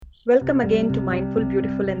Welcome again to Mindful,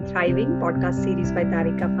 Beautiful, and Thriving podcast series by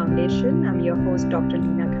Tarika Foundation. I'm your host, Dr.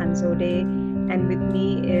 Leena Khanzode, and with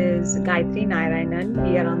me is Gayatri Narayanan.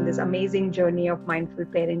 We are on this amazing journey of mindful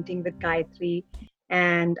parenting with Gayatri,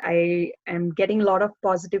 and I am getting a lot of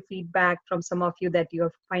positive feedback from some of you that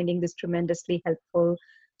you're finding this tremendously helpful.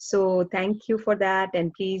 So, thank you for that,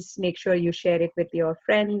 and please make sure you share it with your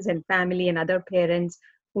friends and family and other parents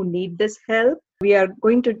who need this help. We are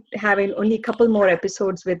going to have only a couple more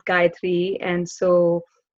episodes with Gayatri. And so,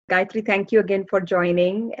 Gayatri, thank you again for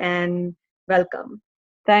joining and welcome.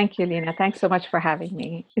 Thank you, Lena. Thanks so much for having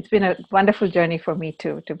me. It's been a wonderful journey for me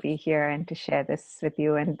too, to be here and to share this with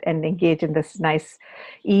you and engage in this nice,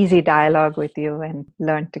 easy dialogue with you and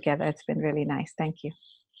learn together. It's been really nice. Thank you.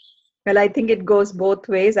 Well, I think it goes both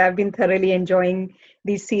ways. I've been thoroughly enjoying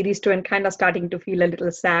these series too, and kind of starting to feel a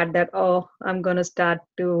little sad that, oh, I'm going to start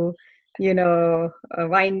to,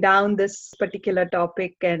 wind down this particular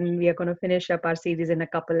topic, and we are going to finish up our series in a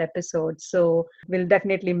couple episodes. So we'll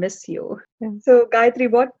definitely miss you. Yeah. So,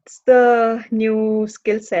 Gayatri, what's the new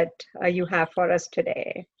skill set you have for us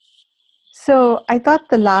today? So I thought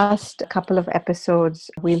the last couple of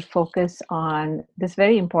episodes we'll focus on this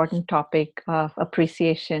very important topic of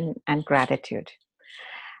appreciation and gratitude.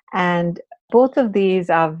 And both of these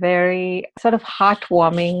are very sort of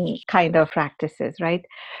heartwarming kind of practices, right?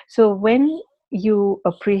 So when you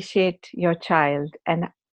appreciate your child and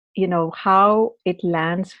how it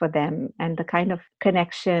lands for them and the kind of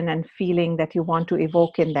connection and feeling that you want to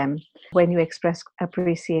evoke in them when you express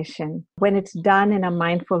appreciation, when it's done in a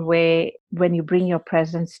mindful way, when you bring your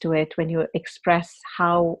presence to it, when you express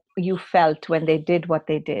how you felt when they did what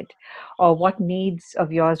they did, or what needs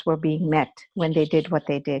of yours were being met when they did what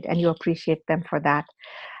they did, and you appreciate them for that,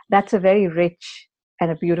 that's a very rich and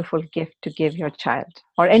a beautiful gift to give your child,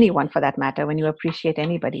 or anyone for that matter, when you appreciate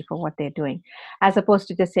anybody for what they're doing, as opposed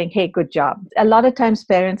to just saying, hey, good job. A lot of times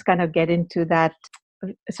parents kind of get into that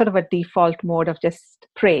sort of a default mode of just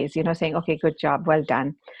praise, saying, okay, good job, well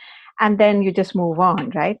done. And then you just move on,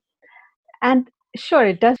 right? And sure,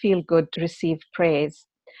 it does feel good to receive praise.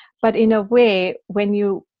 But in a way, when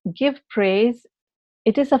you give praise,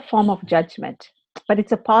 it is a form of judgment, but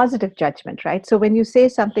it's a positive judgment, right? So when you say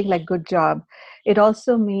something like good job, it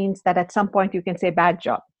also means that at some point you can say bad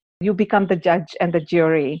job. You become the judge and the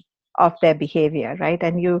jury of their behavior, right?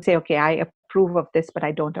 And you say, okay, I approve of this, but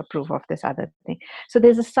I don't approve of this other thing. So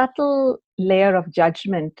there's a subtle layer of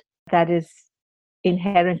judgment that is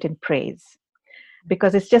inherent in praise,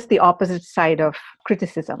 because it's just the opposite side of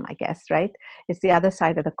criticism, I guess, right? It's the other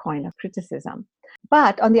side of the coin of criticism.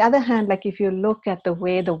 But on the other hand, like if you look at the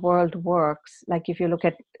way the world works, like if you look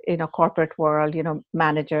at corporate world,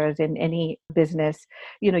 managers in any business,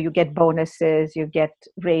 you get bonuses, you get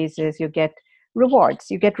raises, you get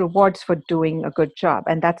rewards for doing a good job.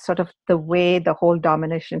 And that's sort of the way the whole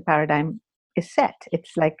domination paradigm is set.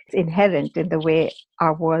 It's like it's inherent in the way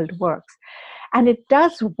our world works. And it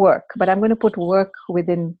does work, but I'm going to put work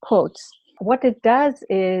within quotes. What it does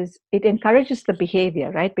is it encourages the behavior,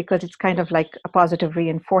 right? Because it's kind of like a positive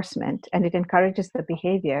reinforcement and it encourages the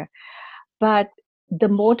behavior. But the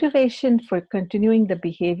motivation for continuing the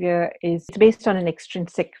behavior is based on an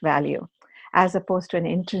extrinsic value as opposed to an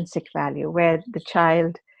intrinsic value, where the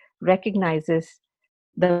child recognizes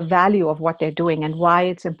the value of what they're doing and why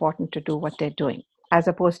it's important to do what they're doing, as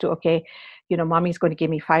opposed to, okay, mommy's going to give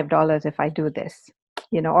me $5 if I do this,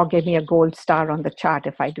 or give me a gold star on the chart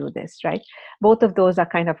if I do this, right? Both of those are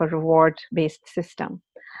kind of a reward based system.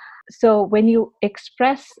 So when you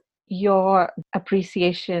express your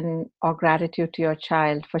appreciation or gratitude to your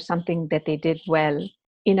child for something that they did well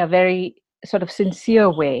in a very sort of sincere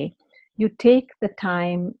way, you take the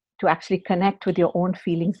time to actually connect with your own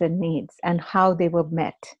feelings and needs and how they were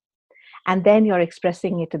met. And then you're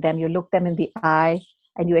expressing it to them. You look them in the eye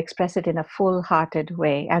and you express it in a full-hearted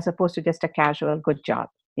way, as opposed to just a casual good job.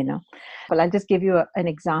 Well, I'll just give you an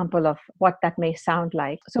example of what that may sound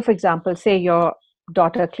like. So for example, say your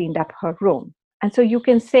daughter cleaned up her room, and so you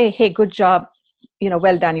can say, hey, good job,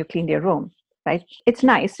 well done, you cleaned your room, right? It's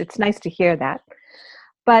nice to hear that.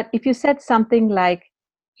 But if you said something like,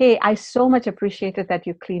 hey, I so much appreciated that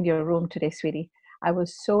you cleaned your room today, sweetie. I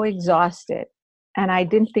was so exhausted and I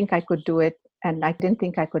didn't think I could do it, and I didn't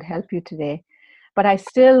think I could help you today, but I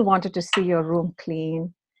still wanted to see your room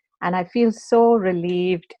clean. And I feel so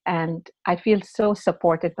relieved and I feel so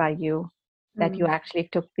supported by you that you Mm. actually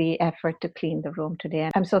took the effort to clean the room today.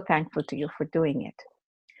 And I'm so thankful to you for doing it.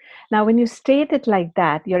 Now, when you state it like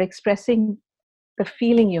that, you're expressing the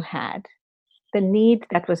feeling you had, the need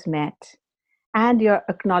that was met, and you're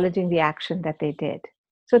acknowledging the action that they did.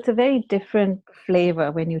 So it's a very different flavor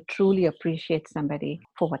when you truly appreciate somebody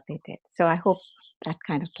for what they did. So I hope that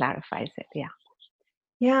kind of clarifies it. Yeah.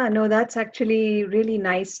 Yeah, no, that's actually really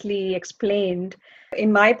nicely explained.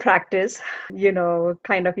 In my practice,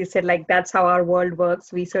 kind of you said like that's how our world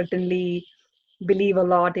works. We certainly believe a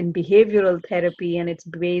lot in behavioral therapy, and it's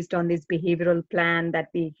based on this behavioral plan that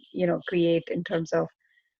we, create in terms of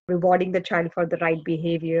rewarding the child for the right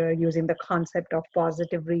behavior using the concept of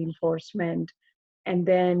positive reinforcement, and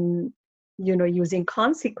then using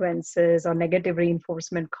consequences or negative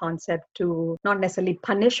reinforcement concept to not necessarily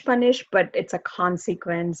punish, but it's a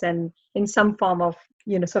consequence and in some form of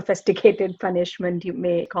sophisticated punishment, you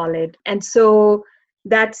may call it. And so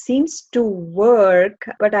that seems to work,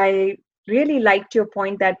 but I really liked your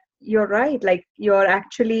point that you're right, like you're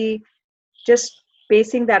actually just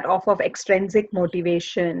basing that off of extrinsic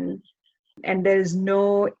motivation, and there is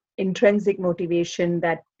no intrinsic motivation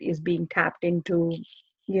that is being tapped into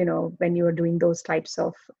when you are doing those types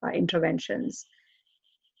of interventions.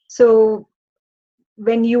 So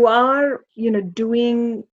when you are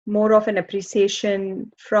doing more of an appreciation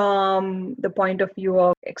from the point of view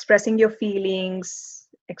of expressing your feelings,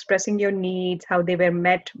 expressing your needs, how they were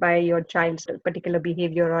met by your child's particular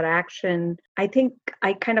behavior or action, I think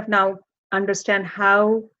I kind of now understand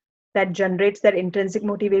how that generates that intrinsic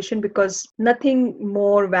motivation, because nothing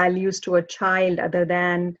more values to a child other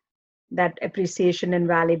than that appreciation and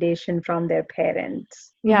validation from their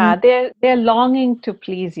parents. Yeah, they're longing to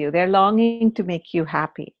please you. They're longing to make you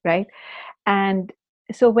happy, right? And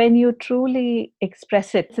so when you truly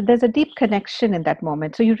express it, so there's a deep connection in that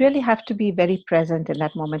moment. So you really have to be very present in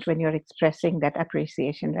that moment when you're expressing that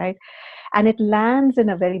appreciation, right? And it lands in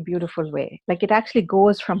a very beautiful way. Like it actually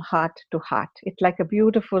goes from heart to heart. It's like a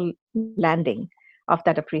beautiful landing of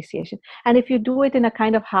that appreciation. And if you do it in a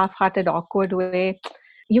kind of half-hearted, awkward way,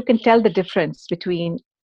 you can tell the difference between,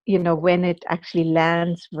 when it actually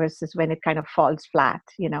lands versus when it kind of falls flat.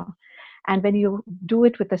 And when you do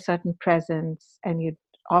it with a certain presence and you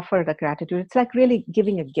offer the gratitude, it's like really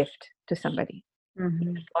giving a gift to somebody in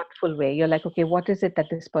Mm-hmm. a thoughtful way. You're like, okay, what is it that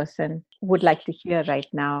this person would like to hear right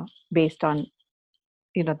now based on,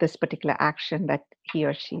 this particular action that he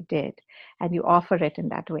or she did? And you offer it in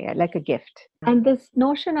that way, like a gift. And this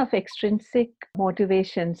notion of extrinsic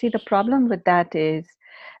motivation, see, the problem with that is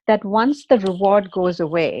that once the reward goes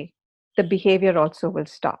away, the behavior also will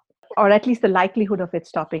stop, or at least the likelihood of it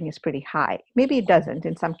stopping is pretty high. Maybe it doesn't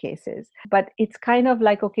in some cases, but it's kind of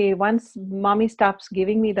like, okay, once mommy stops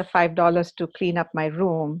giving me the $5 to clean up my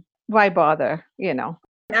room, why bother?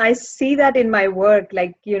 I see that in my work,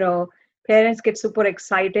 like, parents get super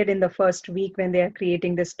excited in the first week when they are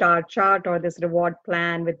creating this star chart or this reward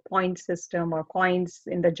plan with point system or coins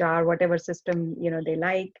in the jar, whatever system, they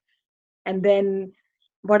like. And then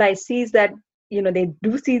what I see is that, they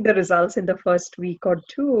do see the results in the first week or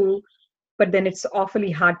two, but then it's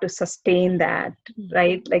awfully hard to sustain that,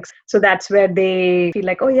 right? Like, so that's where they feel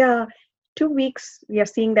like, oh yeah, 2 weeks, we are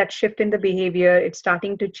seeing that shift in the behavior, it's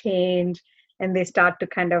starting to change. And they start to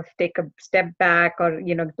kind of take a step back, or,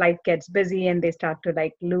 life gets busy and they start to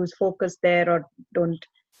like lose focus there, or don't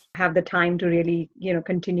have the time to really,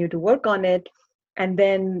 continue to work on it. And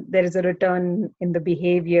then there is a return in the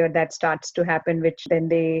behavior that starts to happen, which then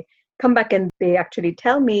they come back and they actually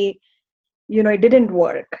tell me, it didn't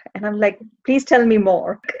work. And I'm like, please tell me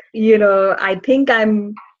more. I think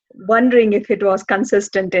I'm wondering if it was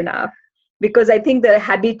consistent enough, because I think the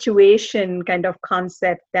habituation kind of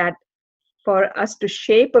concept that for us to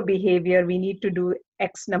shape a behavior, we need to do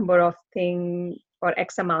X number of things for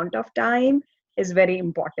X amount of time is very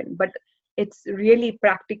important. But it's really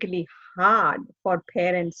practically hard for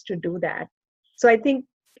parents to do that. So I think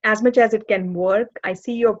as much as it can work, I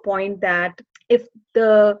see your point that if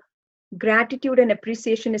the gratitude and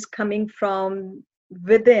appreciation is coming from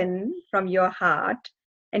within, from your heart,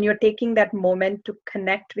 and you're taking that moment to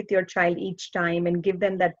connect with your child each time and give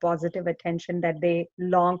them that positive attention that they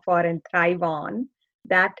long for and thrive on,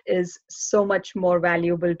 that is so much more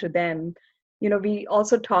valuable to them. We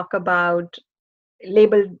also talk about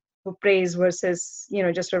labeled praise versus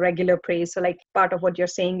just a regular praise. So like part of what you're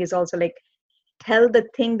saying is also like tell the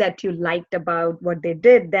thing that you liked about what they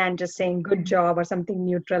did than just saying good job or something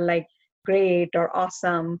neutral like great or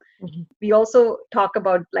awesome. Mm-hmm. We also talk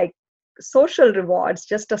about like social rewards,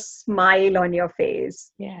 just a smile on your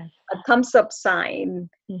face, Yes. a thumbs up sign,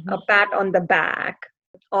 Mm-hmm. a pat on the back,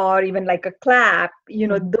 or even like a clap.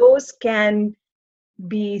 Mm-hmm. Those can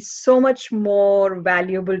be so much more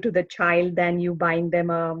valuable to the child than you buying them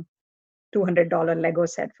a $200 Lego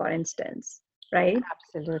set, for instance. right?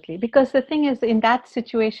 Absolutely. Because the thing is, in that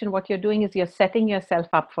situation, what you're doing is you're setting yourself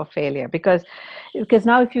up for failure. Because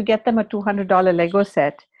now, if you get them a $200 Lego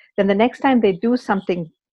set, then the next time they do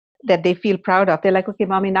something that they feel proud of, they're like, okay,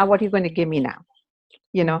 mommy, now what are you going to give me now?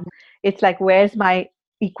 You know, Mhm. it's like, where's my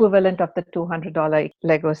equivalent of the $200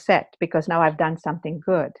 Lego set? Because now I've done something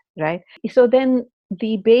good, right? So then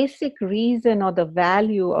the basic reason or the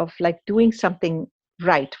value of like doing something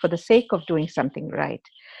right for the sake of doing something right,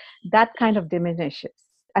 that kind of diminishes.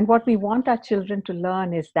 And what we want our children to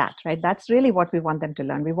learn is that, right? That's really what we want them to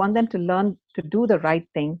learn. We want them to learn to do the right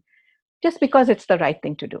thing just because it's the right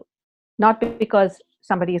thing to do, not because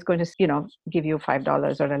somebody is going to, give you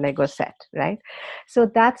 $5 or a Lego set, right? So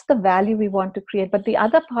that's the value we want to create. But the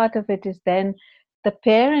other part of it is then the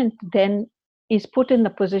parent then is put in the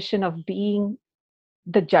position of being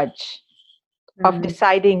the judge, of Mhm.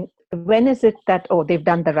 deciding when is it that, oh, they've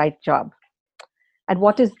done the right job, and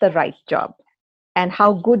what is the right job, and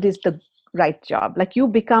how good is the right job. Like, you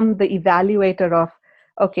become the evaluator of,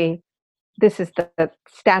 okay, this is the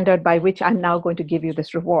standard by which I'm now going to give you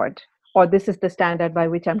this reward, or this is the standard by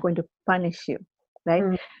which I'm going to punish you, right?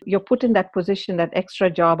 Mhm. You're put in that position, that extra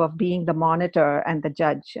job of being the monitor and the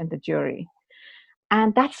judge and the jury.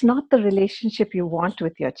 And that's not the relationship you want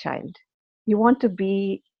with your child. You want to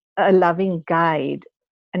be a loving guide,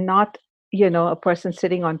 and not, a person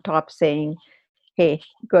sitting on top saying, hey,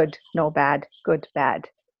 good, no, bad, good, bad,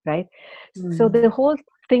 right? So the Mhm. whole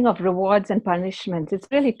thing of rewards and punishments, it's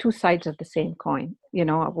really two sides of the same coin.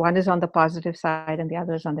 One is on the positive side and the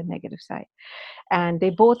other is on the negative side. And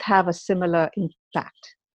they both have a similar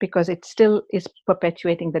impact, because it still is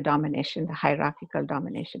perpetuating the domination, the hierarchical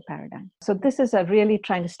domination paradigm. So this is a really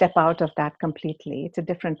trying to step out of that completely. It's a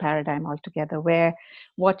different paradigm altogether, where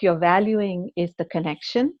what you're valuing is the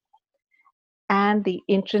connection and the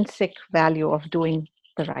intrinsic value of doing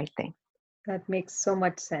the right thing. That makes so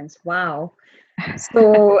much sense. Wow.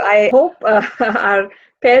 So I hope our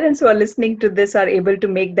parents who are listening to this are able to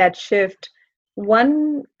make that shift.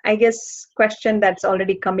 One, I guess, question that's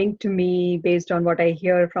already coming to me based on what I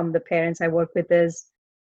hear from the parents I work with is,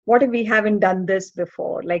 what if we haven't done this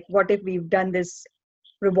before? Like, what if we've done this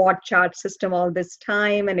reward chart system all this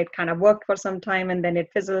time and it kind of worked for some time and then it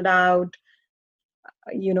fizzled out?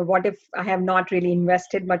 What if I have not really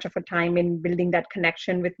invested much of a time in building that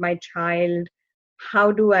connection with my child?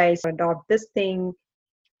 How do I adopt this thing?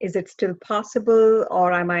 Is it still possible,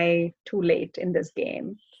 or am I too late in this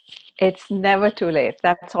game? It's never too late.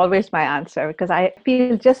 That's always my answer, because I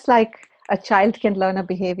feel just like a child can learn a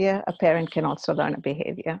behavior, a parent can also learn a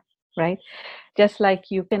behavior, right? Just like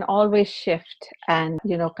you can always shift and,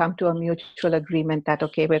 come to a mutual agreement that,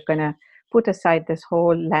 okay, we're going to put aside this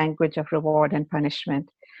whole language of reward and punishment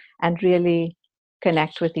and really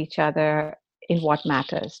connect with each other in what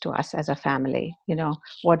matters to us as a family.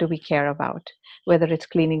 What do we care about? Whether it's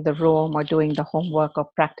cleaning the room or doing the homework or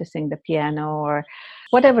practicing the piano or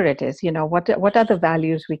whatever it is, what are the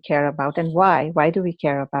values we care about, and why do we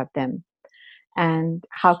care about them? And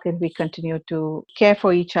how can we continue to care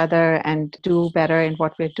for each other and do better in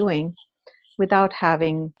what we're doing without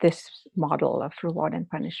having this model of reward and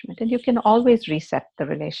punishment? And you can always reset the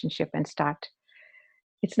relationship and start.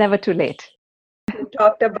 It's never too late. You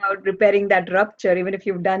talked about repairing that rupture. Even if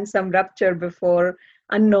you've done some rupture before,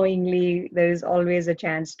 unknowingly, there is always a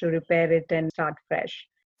chance to repair it and start fresh.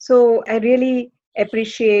 So I really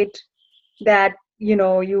appreciate that, you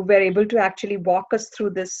were able to actually walk us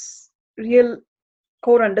through this real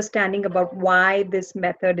core understanding about why this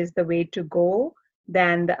method is the way to go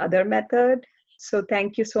than the other method. So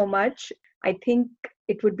thank you so much. I think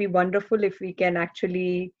it would be wonderful if we can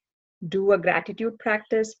actually do a gratitude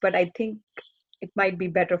practice, but I think it might be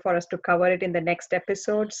better for us to cover it in the next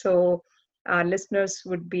episode. So our listeners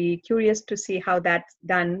would be curious to see how that's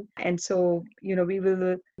done. And so, we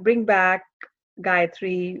will bring back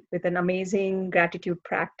Gayatri with an amazing gratitude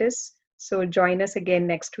practice. So join us again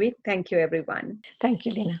next week. Thank you, everyone. Thank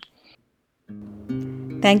you, Lena.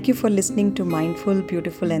 Thank you for listening to Mindful,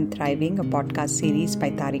 Beautiful and Thriving, a podcast series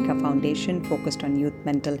by Tarika Foundation focused on youth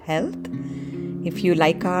mental health. If you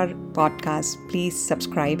like our podcast, please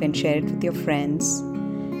subscribe and share it with your friends.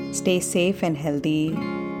 Stay safe and healthy.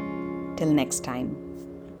 Till next time.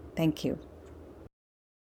 Thank you.